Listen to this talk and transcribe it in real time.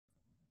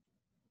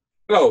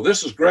Hello,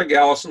 this is Greg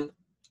Allison,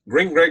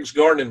 Green Greg's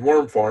Garden and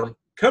Worm Farm,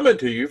 coming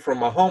to you from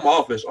my home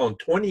office on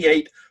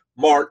 28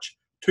 March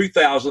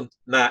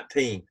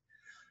 2019.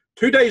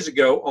 2 days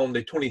ago, on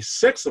the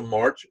 26th of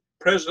March,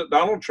 President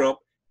Donald Trump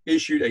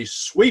issued a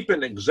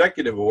sweeping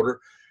executive order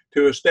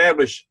to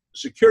establish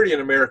security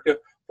in America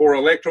for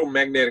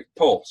electromagnetic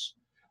pulse.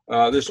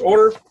 This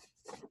order,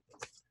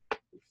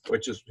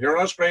 which is here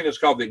on our screen, is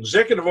called the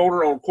Executive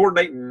Order on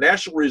Coordinating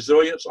National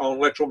Resilience on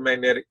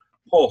Electromagnetic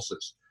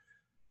Pulses.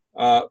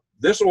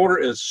 This order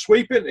is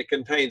sweeping. It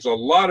contains a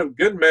lot of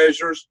good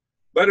measures,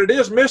 but it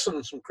is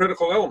missing some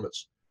critical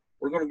elements.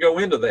 We're going to go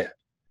into that.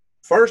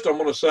 First, I'm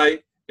going to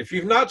say, if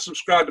you've not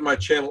subscribed to my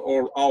channel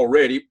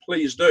already,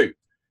 please do.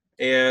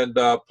 And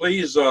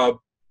please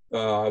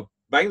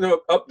bang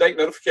the update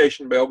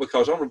notification bell,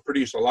 because I'm going to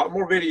produce a lot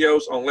more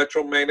videos on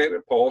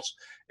electromagnetic pulse.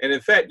 And in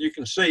fact, you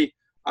can see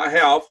I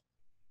have,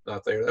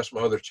 not there, that's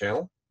my other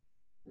channel.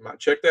 You might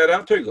check that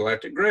out too,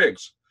 Galactic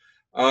Greg's.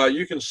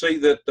 You can see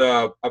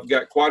that I've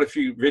got quite a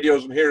few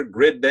videos in here.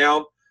 Grid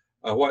down,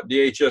 what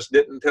DHS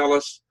didn't tell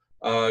us.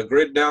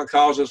 Grid down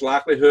causes,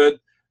 likelihood,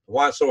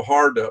 why it's so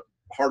hard to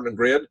harden a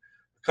grid,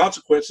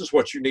 consequences,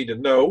 what you need to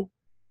know,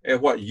 and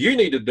what you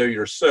need to do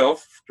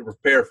yourself to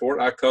prepare for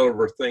it. I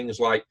cover things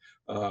like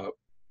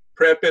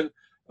prepping,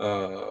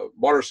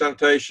 water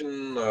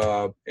sanitation,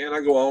 and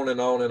I go on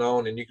and on and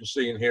on. And you can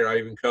see in here I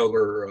even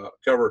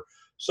cover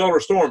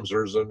solar storms.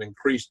 There's an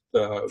increased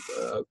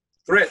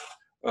threat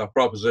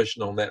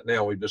proposition on that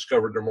now. We've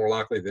discovered they're more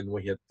likely than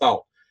we had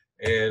thought,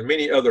 and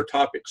many other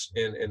topics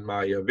in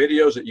my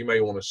videos that you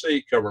may want to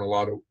see, covering a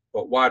lot of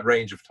a wide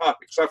range of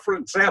topics. So, for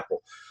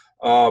example,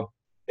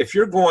 if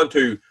you're going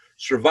to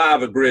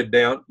survive a grid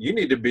down, you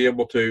need to be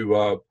able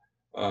to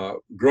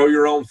grow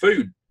your own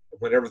food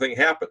when everything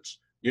happens.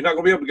 You're not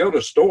going to be able to go to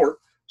a store.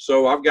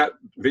 So I've got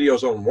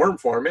videos on worm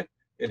farming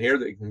in here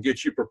that can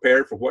get you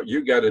prepared for what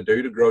you got to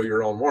do to grow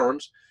your own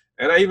worms,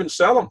 and I even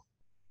sell them.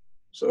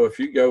 So if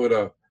you go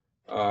to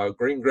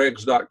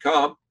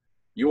greengregs.com,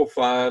 you will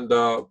find,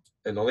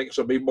 and the links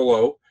will be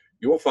below,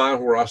 you will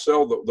find where I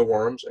sell the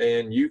worms,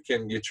 and you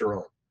can get your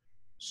own.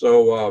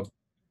 So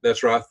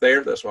that's right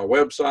there. That's my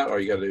website. All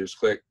you got to do is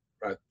click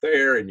right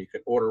there, and you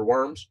can order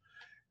worms.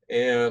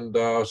 And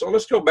so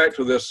let's go back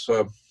to this.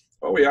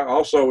 Oh yeah,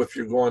 also, if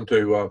you're going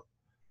to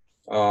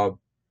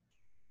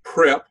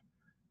prep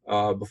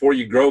before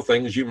you grow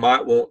things, you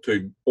might want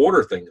to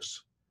order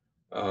things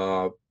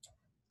for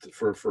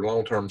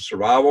long-term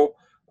survival.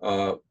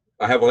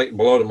 I have a link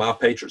below to my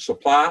Patriot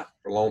Supply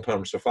for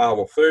long-term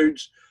survival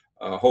foods,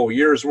 a whole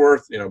year's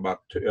worth, about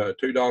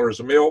 $2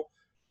 a meal.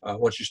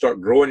 Once you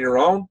start growing your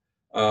own,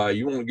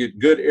 you want to get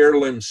good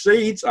heirloom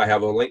seeds. I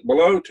have a link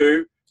below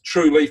to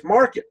True Leaf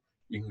Market.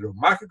 You can grow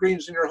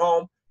microgreens in your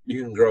home.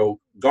 You can grow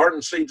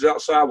garden seeds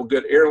outside with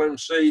good heirloom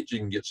seeds. You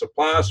can get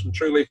supplies from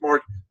True Leaf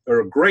Market.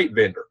 They're a great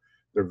vendor.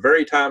 They're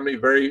very timely,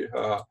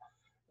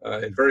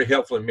 and very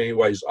helpful in many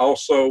ways.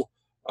 Also,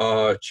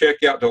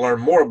 check out, to learn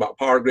more about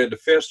power grid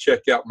defense,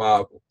 check out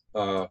my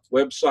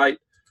website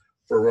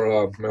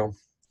for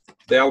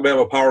the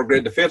Alabama Power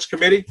Grid Defense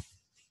Committee,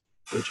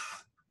 which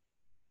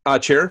I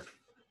chair.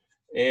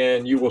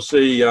 And you will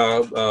see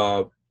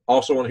also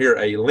on here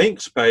a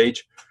links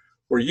page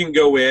where you can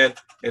go in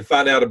and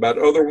find out about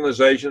other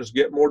organizations,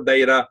 get more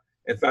data,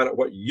 and find out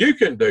what you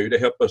can do to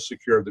help us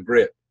secure the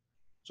grid.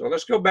 So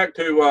let's go back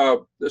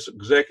to this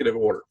executive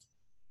order.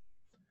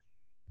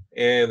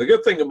 And the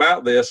good thing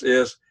about this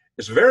is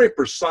it's very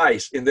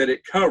precise in that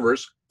it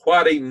covers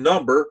quite a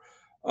number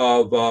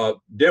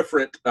of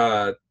different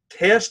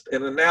tests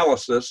and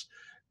analysis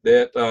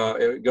that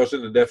it goes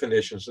into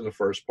definitions in the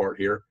first part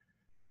here.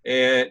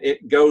 And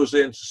it goes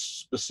in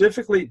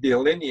specifically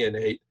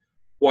delineate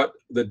what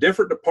the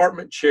different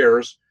department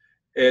chairs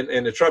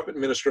and the Trump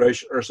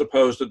administration are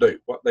supposed to do,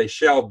 what they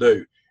shall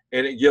do.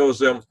 And it gives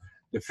them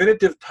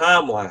definitive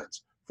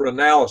timelines for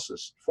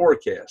analysis,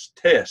 forecast,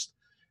 test,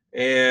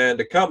 and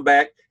to come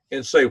back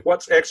and say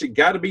what's actually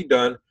got to be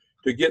done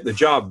to get the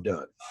job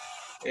done.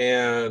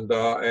 And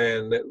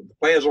the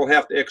plans will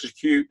have to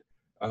execute.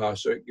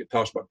 So it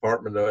talks about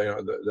Department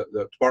of,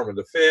 the Department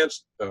of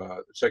Defense,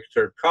 the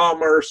Secretary of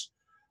Commerce,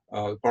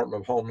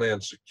 Department of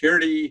Homeland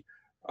Security,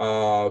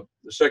 the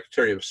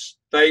Secretary of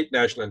State,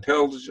 National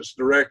Intelligence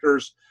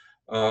Directors.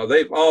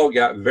 They've all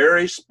got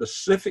very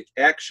specific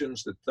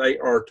actions that they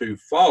are to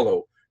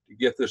follow to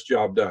get this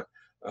job done.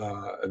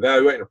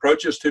 Evaluating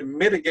approaches to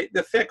mitigate the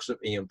effects of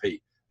EMP.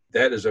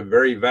 That is a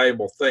very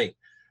valuable thing.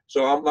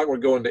 So I'm not going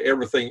to go into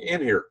everything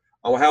in here.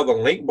 I'll have the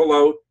link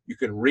below. You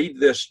can read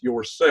this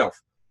yourself.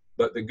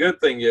 But the good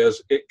thing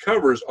is it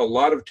covers a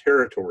lot of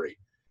territory.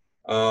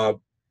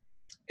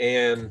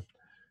 And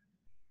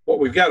what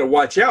we've got to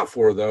watch out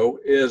for, though,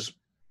 is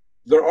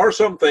there are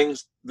some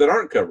things that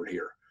aren't covered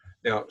here.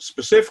 Now,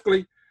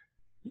 specifically,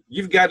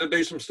 you've got to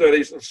do some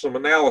studies and some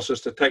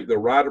analysis to take the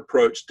right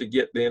approach to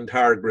get the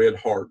entire grid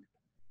hardened.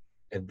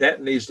 And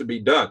that needs to be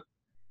done.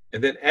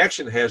 And then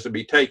action has to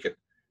be taken.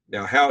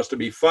 Now, how it's to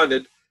be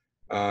funded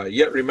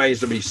yet remains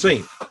to be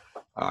seen.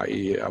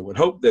 I would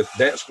hope that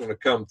that's going to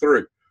come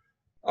through.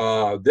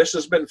 This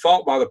has been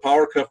fought by the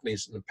power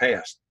companies in the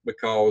past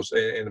because,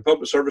 and the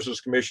Public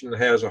Services Commission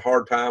has a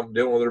hard time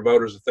dealing with their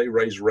voters if they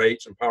raise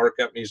rates, and power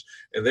companies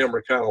and them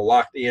are kind of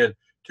locked in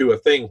to a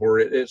thing where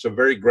it's a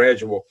very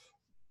gradual,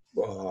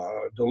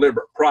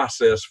 deliberate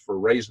process for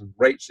raising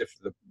rates if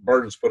the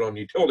burden's put on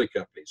utility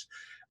companies.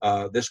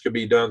 This could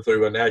be done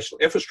through a national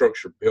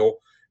infrastructure bill,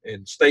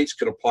 and states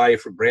could apply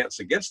for grants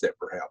against that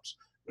perhaps.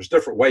 There's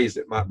different ways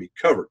that might be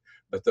covered,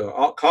 but the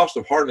cost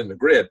of hardening the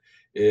grid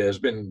has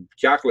been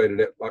calculated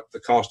at like the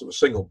cost of a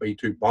single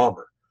B-2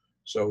 bomber.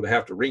 So to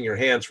have to wring your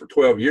hands for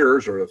 12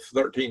 years or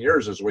 13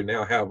 years as we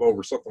now have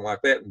over something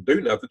like that and do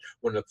nothing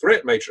when the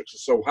threat matrix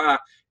is so high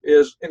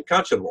is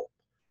unconscionable.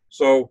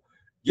 So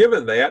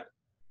given that,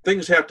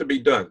 things have to be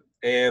done.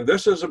 And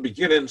this is the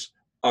beginnings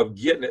of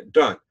getting it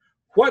done.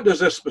 What does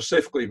this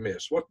specifically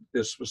miss? What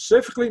is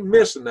specifically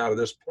missing out of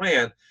this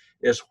plan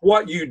is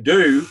what you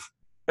do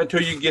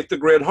until you get the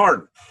grid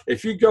hardened.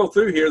 If you go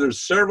through here,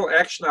 there's several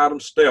action item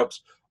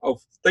steps of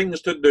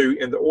things to do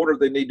in the order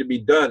they need to be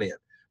done in.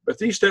 But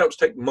these steps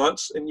take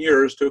months and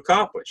years to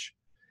accomplish.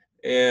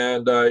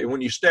 And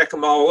when you stack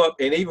them all up,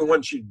 and even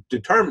once you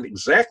determine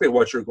exactly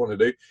what you're going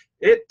to do,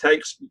 it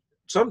takes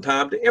some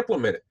time to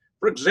implement it.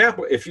 For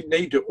example, if you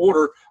need to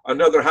order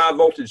another high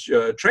voltage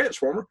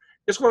transformer,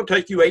 it's going to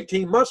take you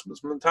 18 months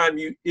from the time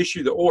you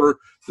issue the order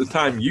to the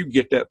time you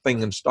get that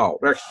thing installed,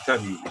 or actually the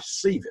time you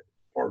receive it,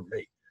 pardon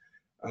me.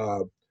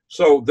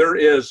 So there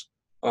is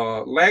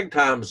lag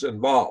times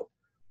involved.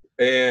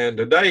 And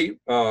today,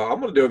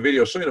 I'm going to do a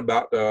video soon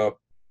about, well,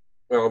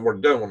 I've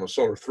already done one on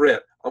solar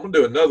threat. I'm going to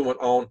do another one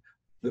on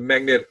the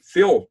magnetic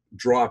field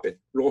dropping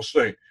real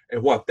soon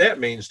and what that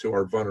means to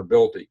our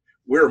vulnerability.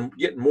 We're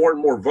getting more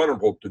and more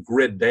vulnerable to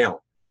grid down,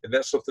 and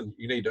that's something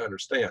you need to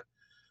understand.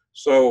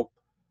 So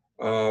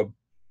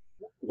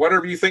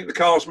whatever you think the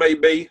cause may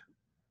be,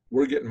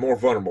 we're getting more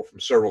vulnerable from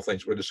several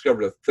things. We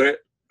discovered a threat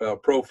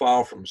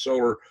profile from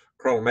solar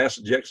coronal mass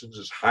ejections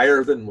is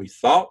higher than we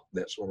thought.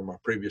 That's one of my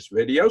previous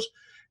videos.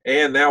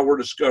 And now we're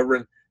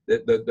discovering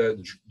that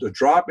the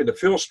drop in the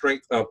field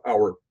strength of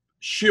our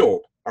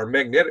shield, our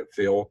magnetic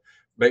field,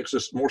 makes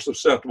us more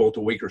susceptible to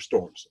weaker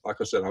storms. Like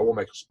I said, I will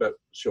make a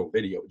special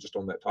video just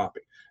on that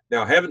topic.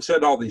 Now, having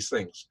said all these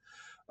things,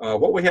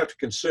 what we have to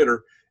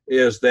consider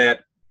is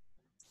that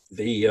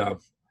the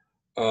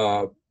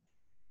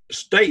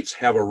states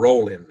have a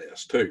role in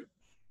this too.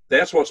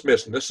 That's what's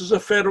missing. This is a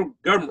federal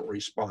government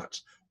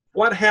response.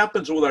 What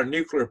happens with our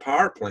nuclear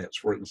power plants,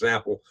 for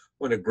example,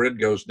 when a grid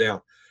goes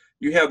down?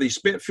 You have these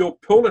spent fuel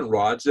pulling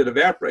rods that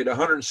evaporate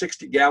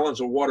 160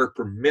 gallons of water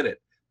per minute.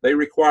 They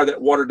require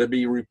that water to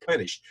be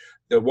replenished.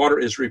 The water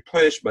is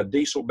replenished by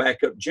diesel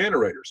backup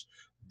generators.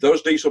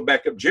 Those diesel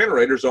backup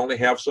generators only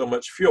have so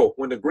much fuel.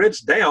 When the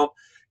grid's down,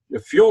 the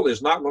fuel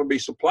is not going to be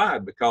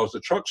supplied because the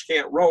trucks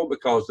can't roll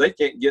because they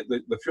can't get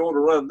the fuel to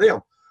run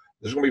them.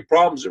 There's going to be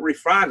problems at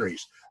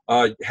refineries.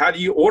 How do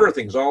you order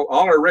things? All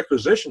our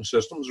requisition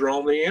systems are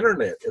on the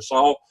internet. It's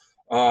all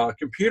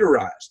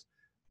computerized.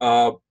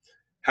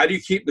 How do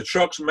you keep the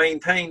trucks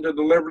maintained to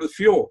deliver the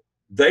fuel?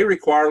 They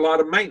require a lot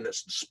of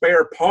maintenance.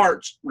 Spare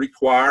parts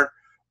require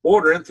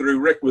ordering through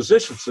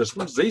requisition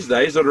systems these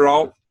days that are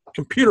all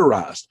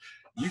computerized.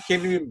 You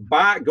can't even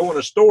go in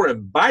a store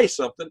and buy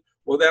something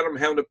without them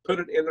having to put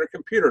it in their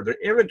computer. Their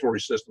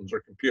inventory systems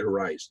are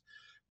computerized.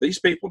 These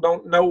people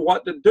don't know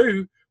what to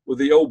do with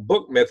the old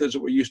book methods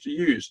that we used to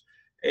use.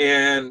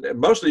 And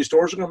most of these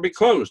stores are going to be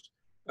closed.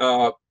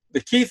 The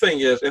key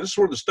thing is, and this is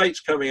where the states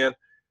come in,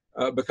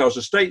 because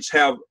the states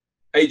have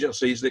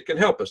agencies that can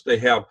help us. They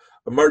have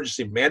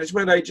emergency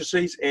management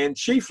agencies, and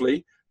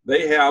chiefly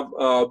they have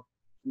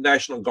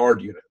National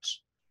Guard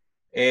units.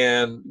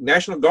 And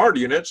National Guard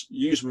units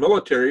use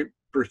military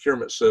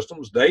procurement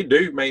systems. They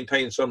do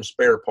maintain some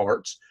spare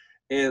parts,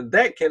 and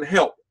that can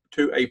help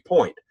to a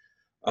point.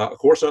 Of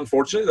course,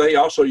 unfortunately, they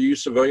also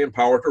use civilian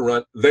power to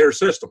run their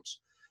systems.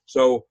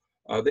 So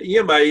the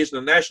EMAs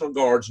and the National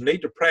Guards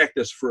need to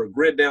practice for a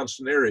grid down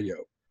scenario.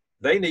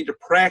 They need to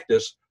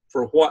practice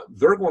for what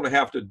they're going to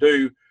have to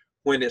do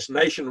when it's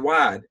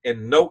nationwide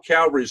and no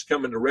cavalry is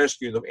coming to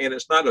rescue them, and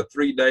it's not a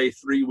 3-day,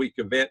 3-week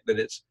event, that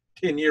it's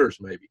 10 years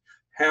maybe.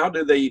 How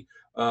do they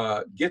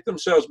get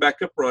themselves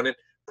back up running,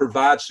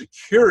 provide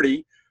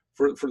security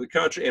for the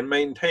country, and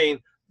maintain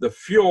the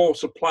fuel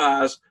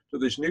supplies to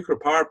these nuclear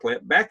power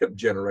plant backup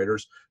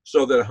generators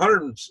so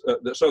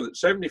that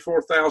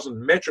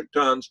 74,000 metric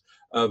tons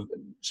of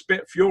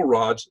spent fuel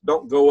rods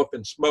don't go up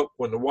in smoke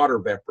when the water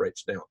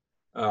evaporates down?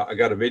 I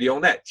got a video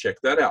on that. Check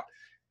that out.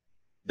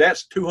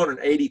 That's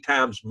 280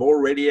 times more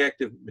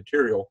radioactive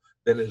material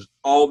than is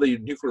all the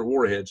nuclear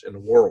warheads in the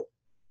world.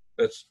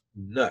 That's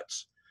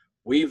nuts.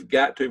 We've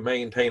got to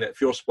maintain that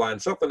fuel supply,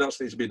 and something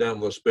else needs to be done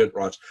with those spent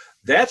rods.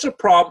 That's a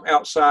problem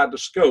outside the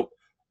scope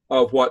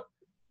of what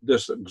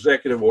this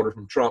executive order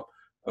from Trump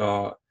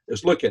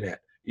is looking at.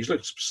 He's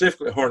looking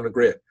specifically at hardening the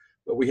grid.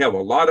 But we have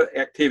a lot of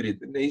activity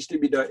that needs to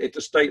be done at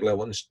the state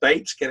level, and the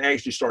states can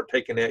actually start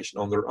taking action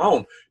on their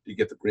own to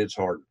get the grids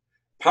hardened.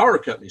 power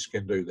companies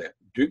can do that.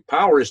 Duke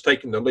Power is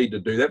taking the lead to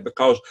do that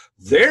because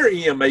their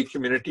EMA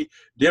community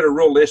did a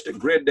realistic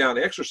grid down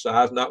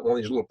exercise, not one of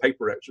these little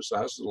paper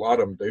exercises, a lot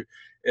of them do,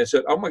 and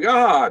said, oh my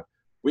God,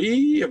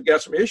 we have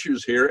got some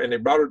issues here. And they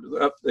brought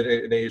it up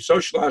and they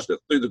socialized it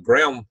through the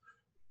ground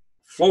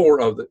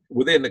floor of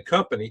within the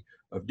company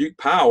of Duke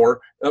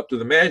Power up to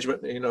the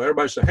management. You know,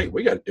 everybody said, hey,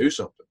 we got to do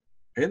something.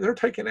 And they're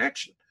taking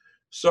action.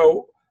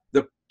 So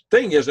the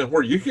thing is, and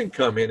where you can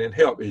come in and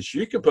help is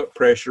you can put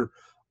pressure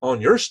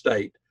on your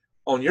state,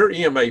 on your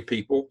EMA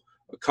people,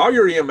 call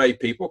your EMA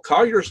people,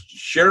 call your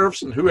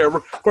sheriffs and whoever.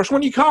 Of course,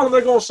 when you call them,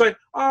 they're going to say,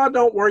 oh,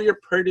 don't worry your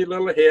pretty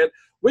little head.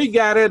 We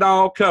got it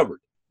all covered.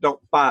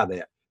 Don't buy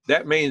that.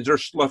 That means they're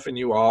sloughing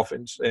you off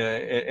and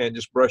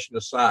just brushing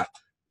aside.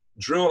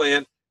 Drill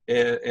in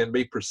and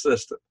be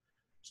persistent.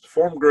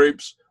 Form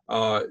groups.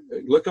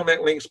 Look on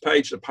that links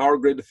page at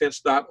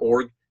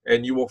powergriddefense.org,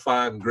 and you will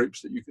find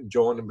groups that you can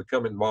join and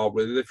become involved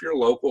with. If you're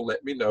local,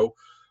 let me know.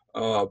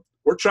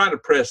 We're trying to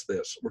press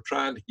this. We're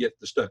trying to get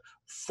this done.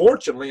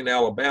 Fortunately, in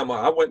Alabama,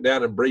 I went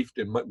down and briefed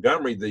in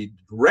Montgomery, the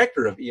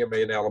director of EMA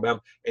in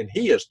Alabama, and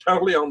he is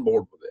totally on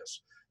board with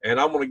this. And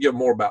I'm going to give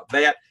more about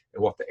that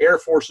and what the Air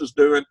Force is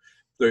doing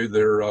through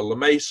their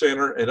LeMay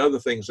Center and other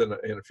things in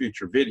a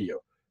future video.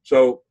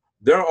 So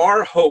there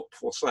are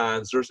hopeful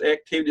signs. There's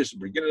activities that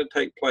are beginning to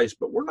take place,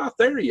 but we're not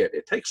there yet.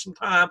 It takes some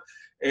time,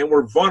 and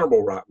we're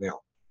vulnerable right now.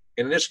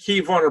 And in this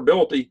key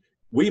vulnerability,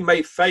 we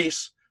may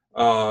face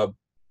a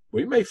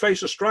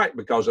strike,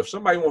 because if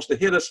somebody wants to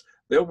hit us,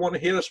 they'll want to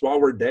hit us while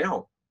we're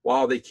down,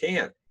 while they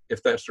can,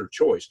 if that's their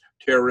choice.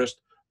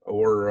 Terrorist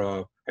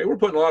or, hey, we're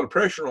putting a lot of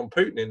pressure on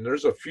Putin, and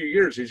there's a few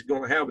years he's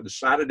going to have a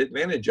decided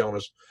advantage on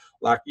us,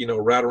 like, you know,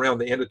 right around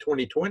the end of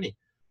 2020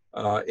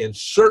 in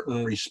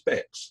certain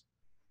respects.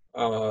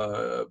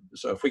 So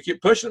if we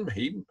keep pushing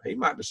him, he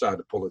might decide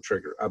to pull the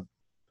trigger.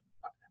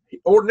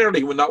 Ordinarily,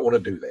 he would not want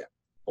to do that.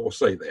 I will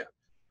say that.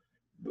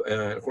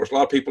 Of course, a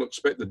lot of people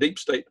expect the deep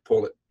state to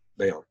pull it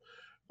down.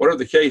 Whatever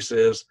the case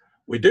is,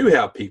 we do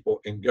have people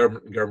in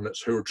government and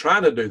governance who are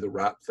trying to do the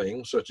right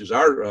thing, such as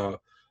our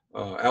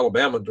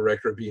Alabama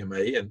director of EMA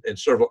and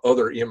several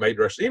other EMA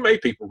directors. EMA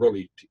people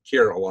really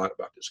care a lot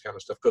about this kind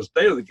of stuff, because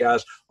they are the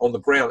guys on the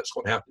ground that's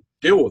going to have to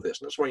deal with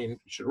this. And that's why you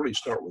should really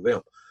start with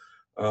them.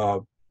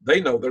 They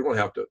know they're going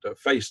to have to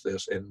face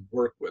this and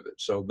work with it.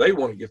 So they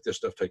want to get this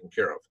stuff taken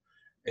care of.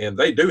 And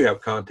they do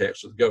have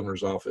contacts with the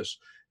governor's office.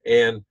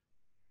 And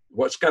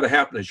what's got to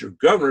happen is your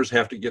governors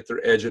have to get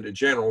their adjutant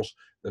generals,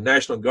 the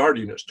National Guard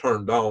units,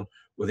 turned on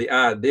with the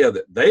idea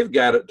that they've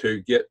got it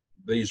to get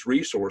these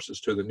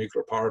resources to the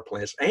nuclear power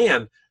plants.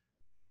 And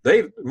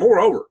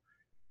moreover,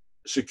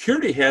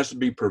 security has to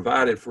be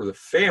provided for the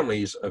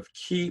families of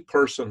key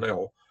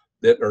personnel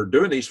that are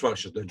doing these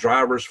functions, the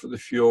drivers for the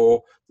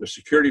fuel, the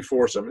security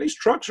force. I mean, these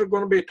trucks are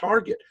going to be a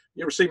target.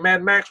 You ever see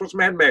Mad Max? What's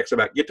Mad Max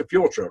about? Get the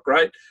fuel truck,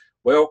 right?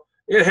 Well,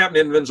 it happened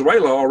in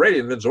Venezuela already,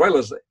 and Venezuela,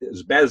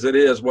 as bad as it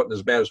is, wasn't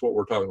as bad as what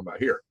we're talking about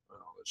here.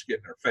 It's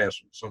getting there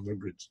fast with some of the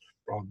grid's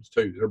problems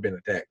too. They're being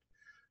attacked,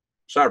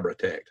 cyber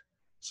attacked.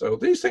 So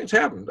these things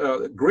happen.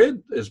 The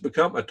grid has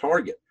become a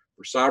target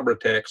for cyber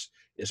attacks.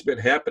 It's been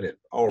happening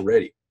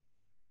already.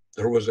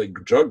 There was a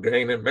drug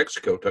gang in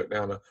Mexico took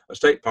down a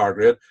state power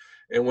grid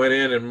and went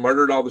in and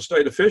murdered all the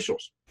state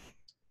officials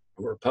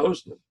who were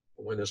opposed to them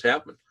when this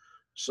happened.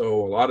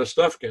 So a lot of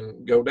stuff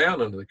can go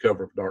down under the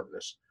cover of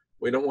darkness.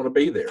 We don't want to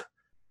be there.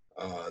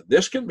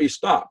 This can be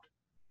stopped,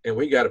 and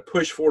we got to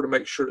push forward to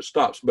make sure it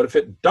stops. But if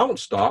it don't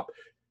stop,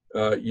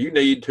 you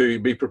need to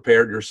be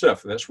prepared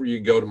yourself. And that's where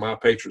you go to My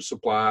Patriot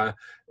Supply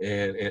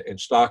and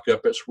stock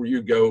up. That's where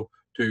you go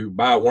to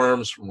buy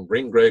worms from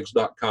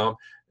greengregs.com.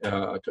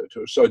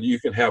 So you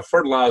can have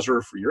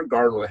fertilizer for your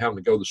garden without having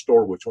to go to the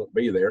store, which won't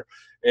be there.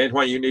 And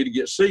when you need to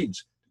get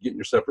seeds to get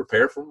yourself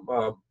prepared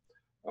from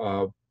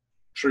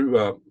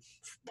True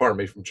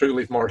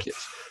Leaf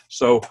Markets.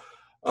 So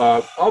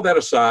all that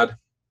aside,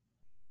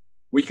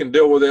 we can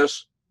deal with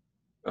this.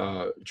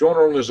 Joint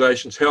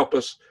organizations help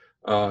us.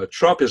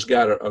 Trump has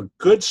got a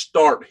good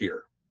start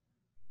here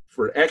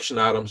for action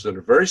items that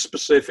are very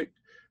specific.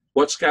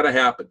 What's got to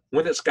happen,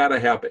 when it's got to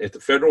happen at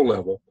the federal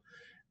level.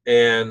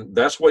 And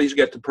that's what he's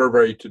got the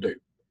purvey to do.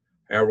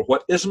 However,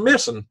 what is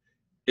missing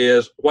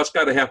is what's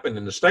got to happen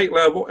in the state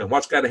level and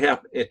what's got to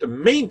happen at the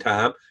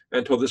meantime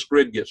until this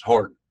grid gets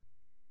hardened.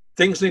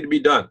 Things need to be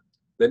done.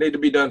 They need to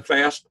be done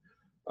fast.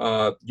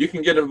 You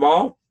can get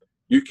involved.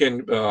 You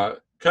can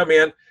come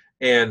in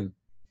and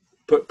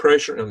put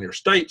pressure on your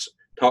states,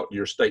 talk to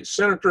your state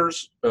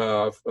senators,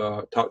 talk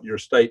to your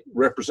state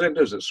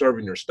representatives that serve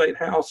in your state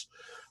house.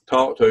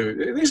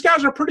 These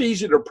guys are pretty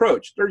easy to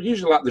approach. They're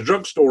usually like the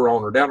drugstore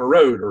owner down the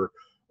road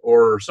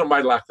or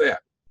somebody like that.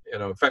 You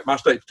know, in fact, my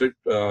state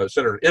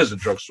senator is a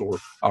drugstore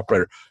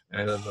operator,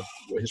 and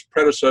his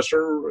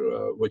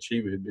predecessor, which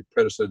he would be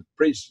predecessor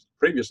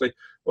previously,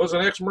 was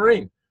an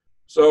ex-Marine.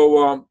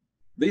 So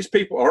these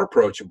people are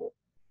approachable,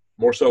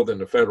 more so than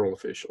the federal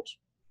officials.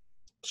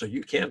 So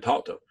you can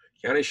talk to them.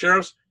 County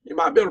sheriffs, you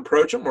might be able to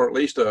approach them, or at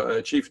least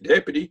a chief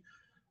deputy.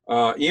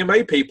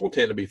 EMA people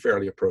tend to be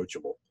fairly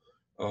approachable.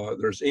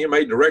 There's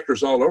EMA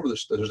directors all over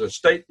this. There's a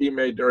state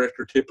EMA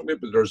director typically,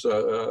 but there's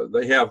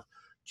they have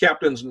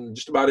captains in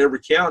just about every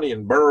county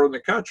and borough in the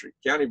country.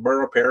 County,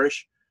 borough,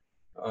 parish.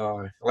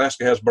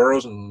 Alaska has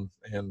boroughs and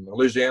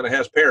Louisiana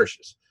has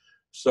parishes.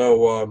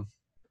 So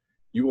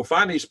you will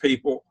find these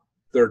people.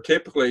 They're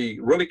typically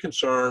really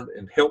concerned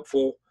and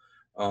helpful.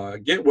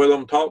 Get with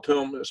them, talk to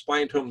them,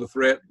 explain to them the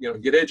threat.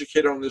 Get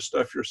educated on this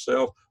stuff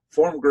yourself.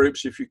 Form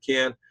groups if you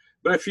can.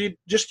 But if you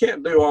just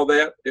can't do all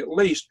that, at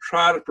least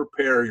try to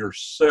prepare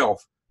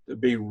yourself to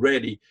be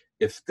ready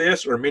if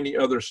this or many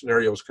other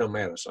scenarios come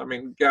at us. I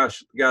mean,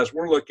 gosh, guys,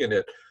 we're looking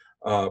at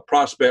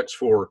prospects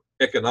for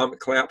economic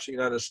collapse in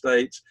the United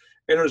States,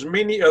 and there's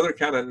many other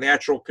kind of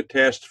natural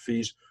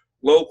catastrophes,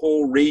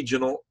 local,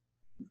 regional,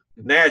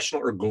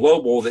 national, or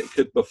global, that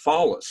could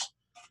befall us.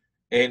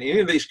 And any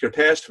of these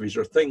catastrophes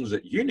are things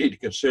that you need to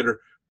consider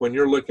when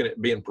you're looking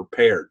at being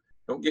prepared.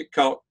 Don't get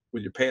caught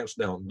with your pants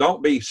down.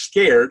 Don't be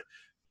scared.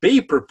 Be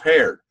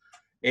prepared.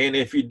 And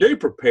if you do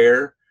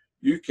prepare,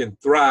 you can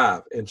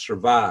thrive and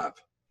survive,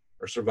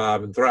 or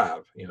survive and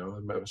thrive.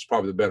 It's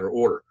probably the better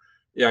order.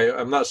 Yeah,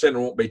 I'm not saying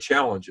there won't be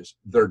challenges.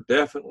 There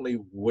definitely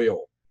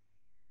will.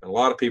 And a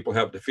lot of people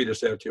have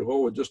defeatist attitude.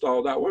 Oh, we'll just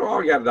all die. Well,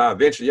 I got to die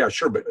eventually. Yeah,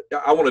 sure, but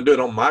I want to do it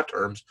on my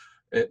terms,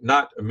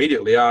 not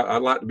immediately. I'd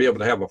like to be able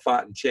to have a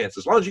fighting chance.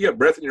 As long as you get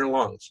breath in your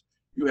lungs,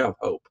 you have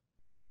hope.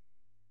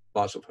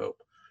 Lots of hope.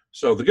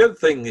 So the good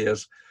thing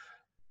is,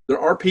 there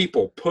are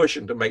people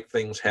pushing to make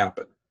things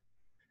happen.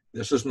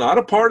 This is not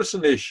a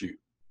partisan issue.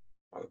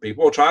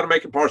 People will try to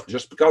make it partisan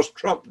just because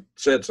Trump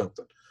said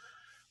something.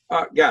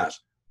 Guys,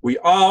 we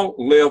all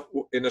live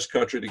in this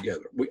country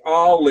together. We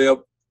all live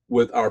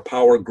with our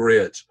power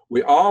grids.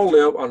 We all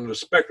live under the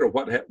specter of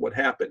what would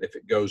happen if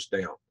it goes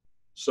down.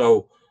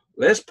 So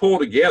let's pull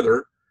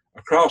together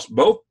across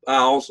both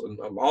aisles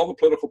of all the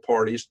political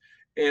parties,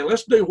 and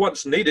let's do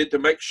what's needed to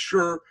make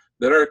sure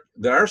that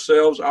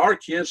ourselves, our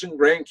kids and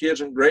grandkids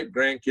and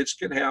great-grandkids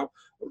can have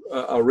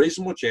a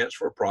reasonable chance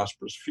for a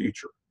prosperous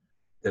future.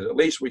 That at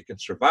least we can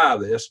survive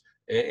this,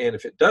 and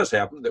if it does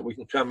happen, that we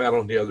can come out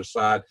on the other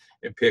side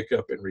and pick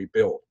up and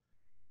rebuild.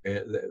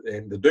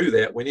 And to do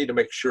that, we need to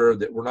make sure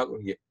that we're not going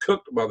to get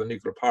cooked by the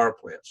nuclear power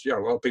plants. Yeah, a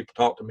lot of people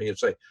talk to me and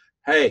say,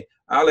 hey,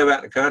 I live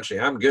out in the country.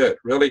 I'm good.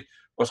 Really?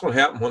 What's going to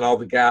happen when all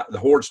the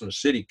hordes in the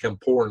city come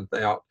pouring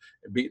out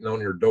and beating on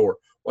your door?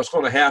 What's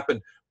going to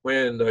happen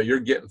when you're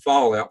getting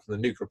fallout from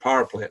the nuclear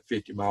power plant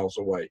 50 miles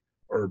away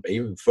or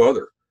even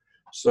further?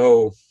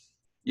 So,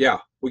 yeah,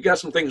 we got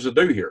some things to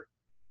do here.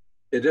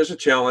 It is a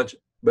challenge,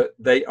 but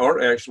they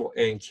are actual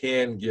and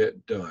can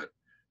get done.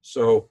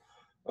 So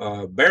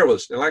bear with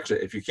us. And like I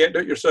said, if you can't do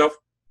it yourself,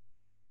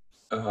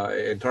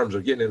 in terms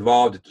of getting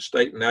involved at the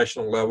state and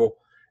national level,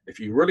 if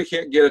you really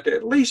can't get it,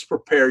 at least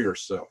prepare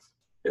yourself.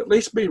 At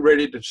least be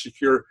ready to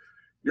secure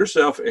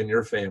yourself and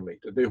your family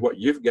to do what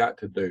you've got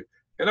to do.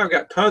 And I've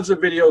got tons of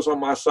videos on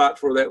my site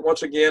for that.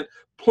 Once again,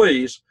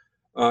 please,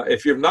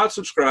 if you've not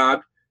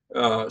subscribed,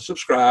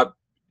 subscribe.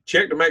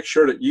 Check to make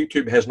sure that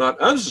YouTube has not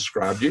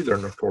unsubscribed you. They're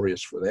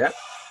notorious for that.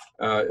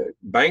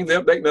 Bang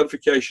the update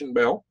notification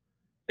bell.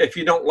 If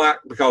you don't like,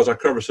 because I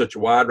cover such a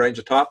wide range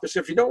of topics,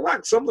 if you don't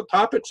like some of the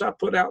topics I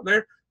put out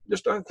there,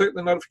 just unclick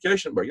the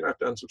notification bell. You don't have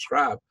to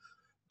unsubscribe.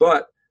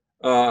 But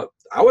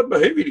I would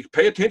behoove you to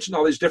pay attention to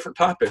all these different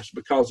topics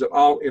because it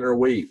all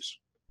interweaves.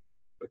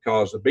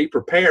 Because to be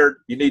prepared,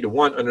 you need to,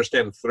 one,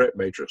 understand the threat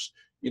matrix.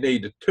 You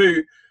need to,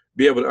 two,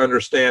 be able to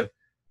understand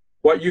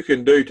what you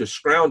can do to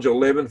scrounge a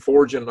living,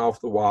 foraging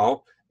off the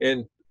wild.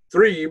 And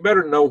three, you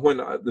better know when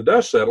the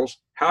dust settles,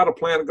 how to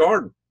plant a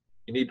garden.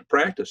 You need to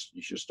practice.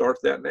 You should start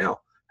that now,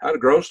 how to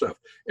grow stuff.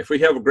 If we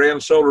have a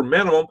grand solar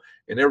minimum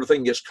and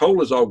everything gets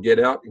cold as all get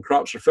out and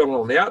crops are failing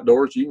on the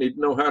outdoors, you need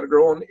to know how to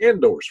grow on the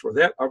indoors. For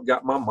that, I've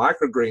got my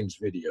microgreens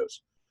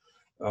videos.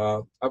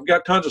 I've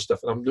got tons of stuff,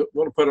 and I'm going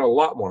to put out a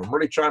lot more. I'm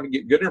really trying to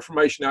get good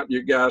information out to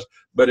you guys,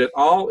 but it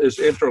all is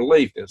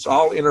interleaved. It's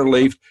all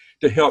interleaved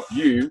to help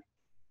you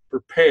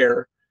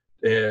prepare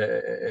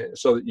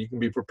so that you can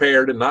be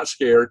prepared and not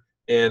scared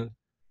and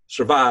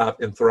survive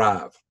and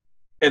thrive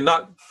and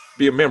not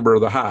be a member of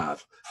the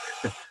hive.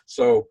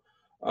 So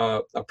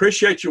I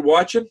appreciate you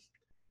watching,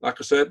 like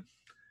I said,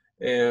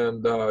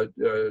 and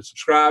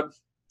subscribe,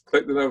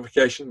 click the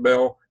notification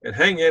bell, and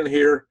hang in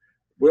here.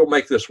 We'll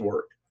make this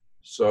work.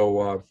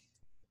 So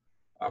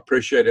I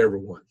appreciate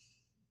everyone.